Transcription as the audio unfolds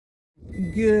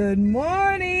Good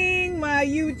morning, my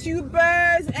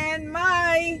YouTubers and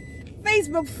my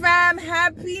Facebook fam.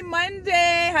 Happy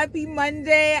Monday,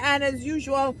 and as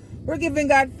usual, we're giving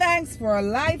God thanks for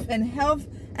life and health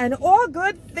and all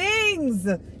good things.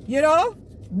 You know,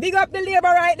 big up the labor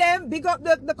right them, big up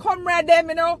the comrade them,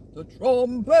 you know. The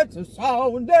trumpet is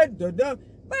sounded.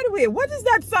 By the way, what is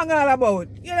that song all about?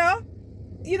 You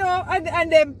know, and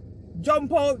them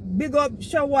jump out, big up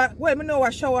shower. Well, we know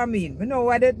what shower mean. We know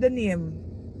what the name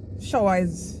shower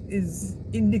is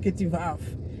indicative of.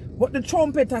 But the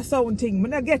trumpet or sound thing, I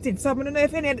don't get it. So I don't know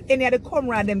if any of the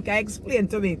comrade them can explain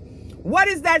to me. What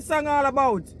is that song all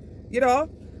about? You know?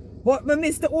 But I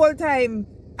miss the old time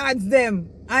ads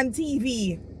them on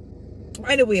TV.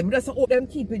 Anyway, I just hope them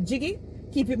keep it jiggy,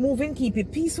 keep it moving, keep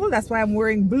it peaceful. That's why I'm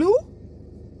wearing blue.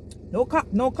 No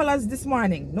colors this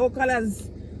morning. No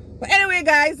colors. But anyway,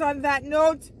 guys, on that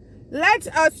note, let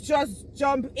us just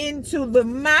jump into the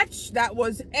match that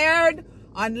was aired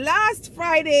on last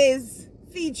Friday's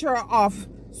feature of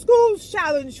Schools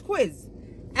Challenge Quiz.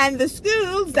 And the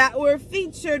schools that were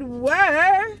featured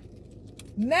were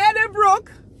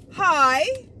Meadowbrook High,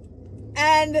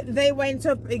 and they went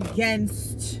up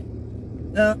against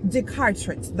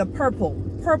DeCarteret,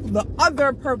 the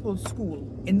other purple school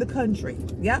in the country.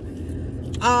 Yeah.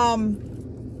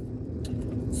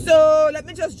 So let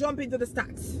me just jump into the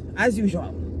stats as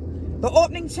usual. The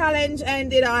opening challenge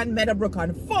ended on Meadowbrook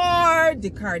on 4,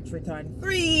 DeCarteret on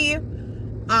 3.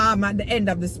 At the end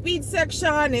of the speed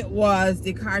section, it was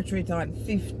DeCarteret on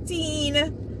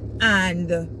 15 and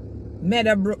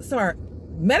Meadowbrook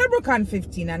on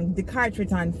 15 and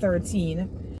DeCarteret on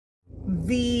 13.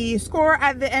 The score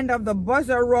at the end of the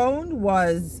buzzer round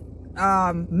was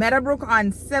Meadowbrook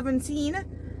on 17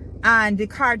 and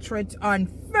DeCarteret on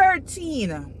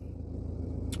 13.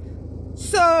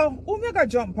 So, who me gonna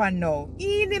jump on now?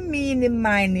 Eeny, meeny,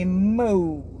 miny,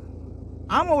 mo.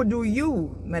 I'm gonna do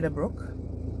you, Meadowbrook.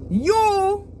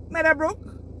 You, Meadowbrook.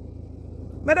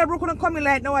 Meadowbrook wouldn't come in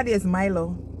like nowadays,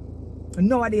 Milo.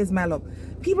 Nowadays, Milo.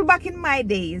 People back in my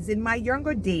days, in my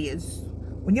younger days,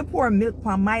 when you pour milk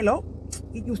on Milo,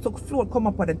 it used to float, come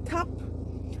up at the top.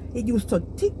 It used to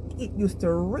thick, it used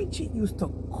to rich, it used to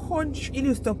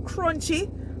crunchy,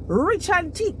 rich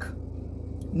and thick.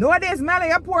 Nowadays, Milo,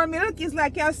 you pour milk, it's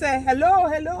like you say,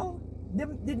 hello.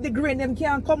 The grain them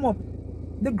can't come up.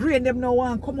 The grain them no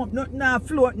want come up, not now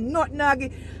float, not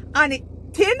naggy. And it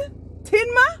thin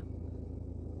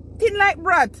like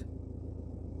brat.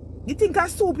 You think a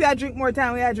soup you drink more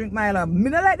time when you drink Milo? Me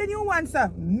not like the new one, sir.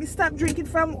 Me stop drinking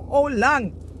from how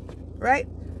long, right?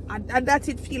 And that's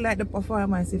it feel like the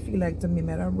performance. It feel like to me,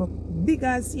 Meadowbrook. Big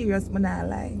and serious, man, I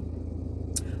lie.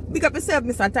 Big up yourself,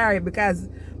 Mr. Terry, because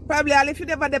probably if you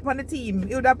never dip on the team,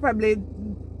 you would have probably, who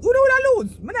would have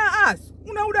lose? Me not ask.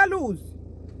 Who would have lose?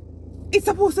 It's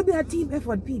supposed to be a team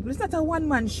effort, people. It's not a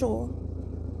one-man show.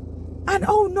 And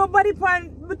nobody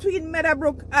between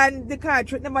Meadowbrook and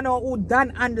DeCarteret never know who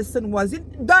Don Anderson was.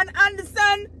 It Don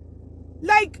Anderson?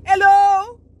 Like,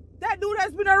 hello? That dude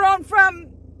has been around from,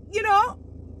 you know,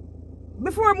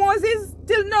 before Moses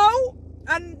till now.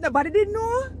 And nobody didn't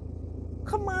know.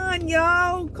 Come on,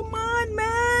 y'all. Come on,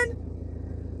 man.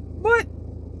 But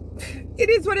it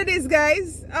is what it is,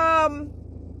 guys.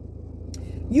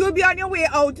 You'll be on your way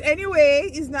out anyway.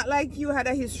 It's not like you had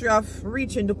a history of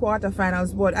reaching the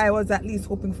quarterfinals, but I was at least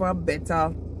hoping for a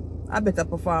better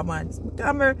performance. But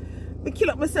I kill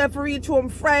up myself for reach home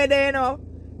Friday, you know,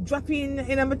 dropping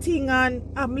in my thing and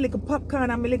have my little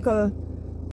popcorn and my little.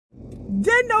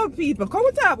 Then now, people, come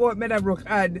we talk about Meadowbrook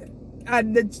and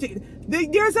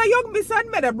there's a young Miss and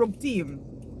Meadowbrook team,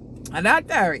 and that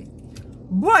Terry.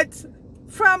 But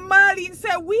from Marlene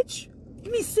said which.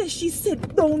 Me say she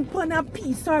sit down on a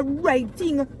piece of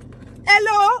writing.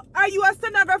 Hello, are you a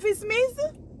stenographer, miss? Me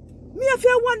if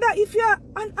you wonder if you're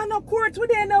on a court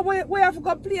with them where you have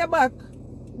to play back.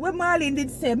 Where Marlene did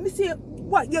say, me say,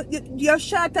 what, your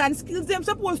short and skills, them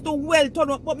supposed to well turn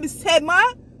up, but me say, ma,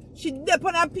 she dip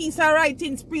on a piece of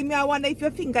writing spree. Me I wonder if your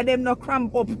finger them not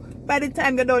cramp up by the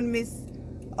time you're done, miss.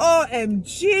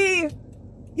 OMG.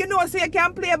 You know, so you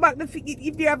can play back if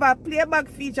you have a playback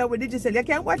feature with digital, you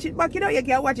can watch it back, you know, you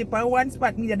can watch it on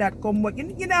onespotmedia.com, but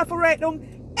you have to write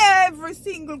down every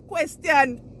single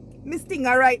question. Miss thing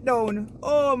I write down.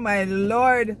 Oh my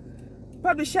lord.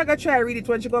 Probably she gonna try to read it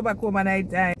when she go back home at night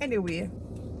time. Anyway.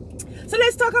 So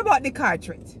let's talk about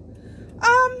DeCarteret.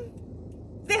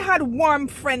 They had warm,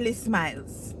 friendly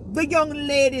smiles. the young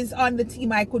ladies on the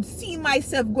team, I could see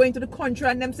myself going to the country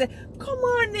and them say, come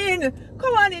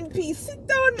on in peace, sit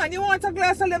down man, you want a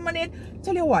glass of lemonade?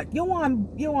 Tell you what, you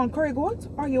want curry goat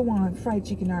or you want fried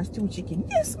chicken or stewed chicken?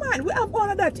 Yes man, we have all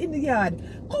of that in the yard.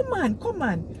 Come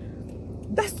on.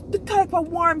 That's the type of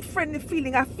warm, friendly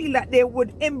feeling I feel that they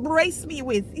would embrace me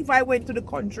with if I went to the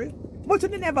country. But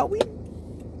they never win.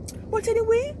 But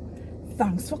anyway,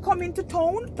 thanks for coming to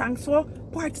town. Thanks for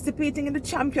participating in the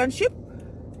championship.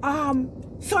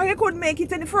 Sorry I couldn't make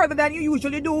it any further than you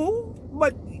usually do.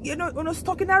 But you're not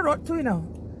stuck in a rut too, you know.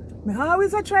 I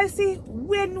always try to see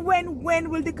when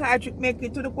will DeCarteret make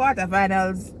it to the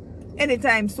quarterfinals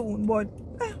anytime soon. But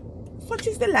such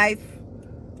is the life.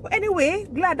 But anyway,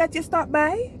 glad that you stopped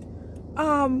by.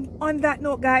 On that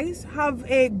note, guys, have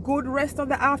a good rest of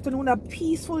the afternoon, a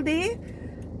peaceful day,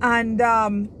 and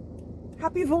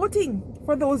happy voting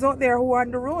for those out there who are on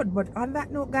the road. But on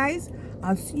that note, guys,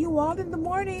 I'll see you all in the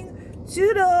morning.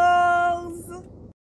 Toodles!